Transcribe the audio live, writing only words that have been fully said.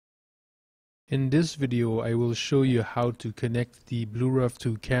In this video, I will show you how to connect the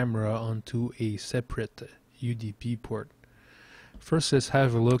BlueROV2 camera onto a separate UDP port. First, let's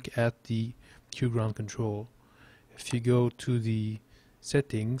have a look at the Qgroundcontrol. If you go to the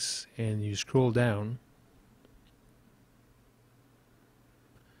settings and you scroll down,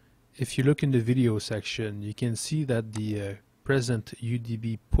 if you look in the video section, you can see that the present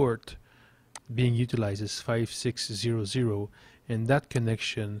UDP port being utilized is 5600, and that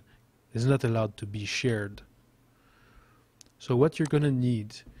connection is not allowed to be shared. So what you're going to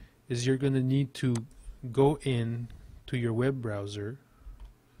need is you're going to need to go in to your web browser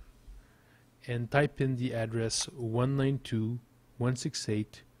and type in the address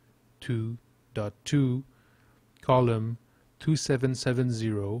 192.168.2.2 column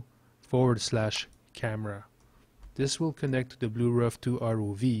 2770/camera. This will connect to the BlueROV2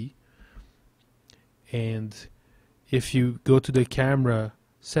 ROV, and if you go to the camera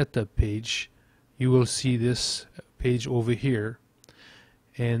setup page, you will see this page over here,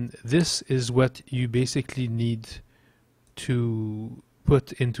 and this is what you basically need to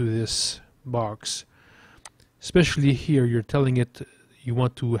put into this box. Especially here, you're telling it you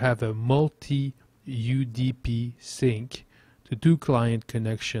want to have a multi-UDP-sync to two client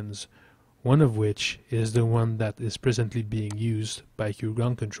connections, one of which is the one that is presently being used by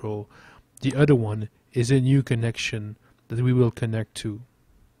Qgroundcontrol. The other one is a new connection that we will connect to.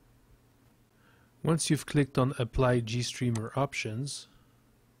 Once you've clicked on Apply GStreamer Options,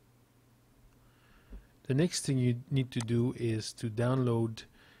 the next thing you need to do is to download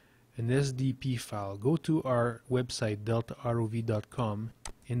an SDP file. Go to our website deltarov.com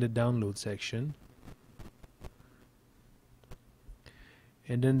in the download section,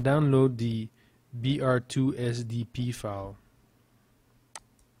 and then download the BR2 SDP file.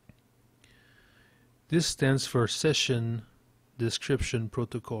 This stands for Session Description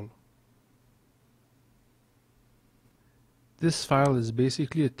Protocol. This file is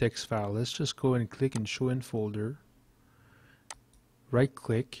basically a text file. Let's just go and click in Show in Folder, right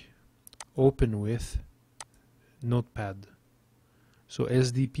click, open with Notepad. So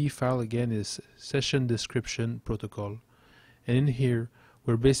SDP file again is Session Description Protocol, and in here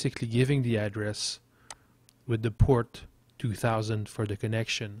we're basically giving the address with the port 2000 for the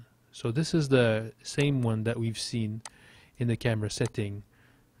connection. So this is the same one that we've seen in the camera setting,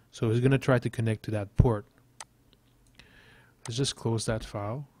 so it's going to try to connect to that port. Let's just close that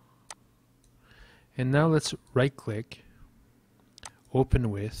file, and now let's right click, open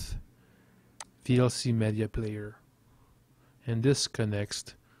with VLC Media Player, and this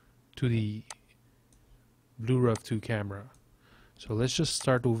connects to the BlueROV2 camera. So let's just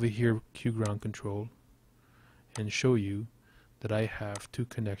start over here Qgroundcontrol and show you that I have two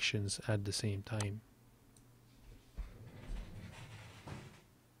connections at the same time.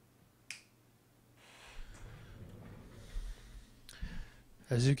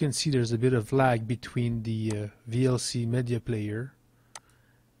 As you can see, there's a bit of lag between the VLC Media Player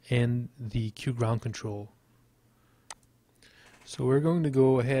and the Qgroundcontrol. So we're going to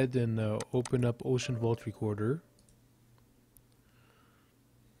go ahead and open up Oceanvault Recorder.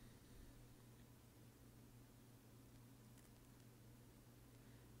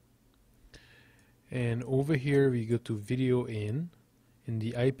 And over here we go to Video In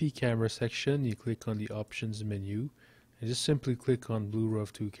the IP camera section, you click on the Options menu and just simply click on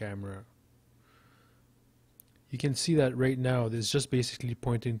BlueROV2 camera. You can see that right now it's just basically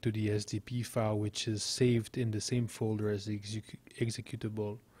pointing to the SDP file, which is saved in the same folder as the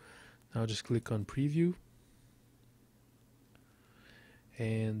executable. Now just click on Preview,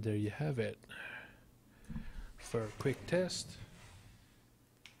 and there you have it. For a quick test,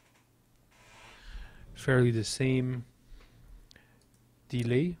 fairly the same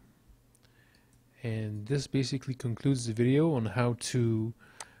delay. And this basically concludes the video on how to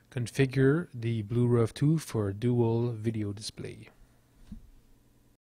configure the BlueROV2 for dual video display.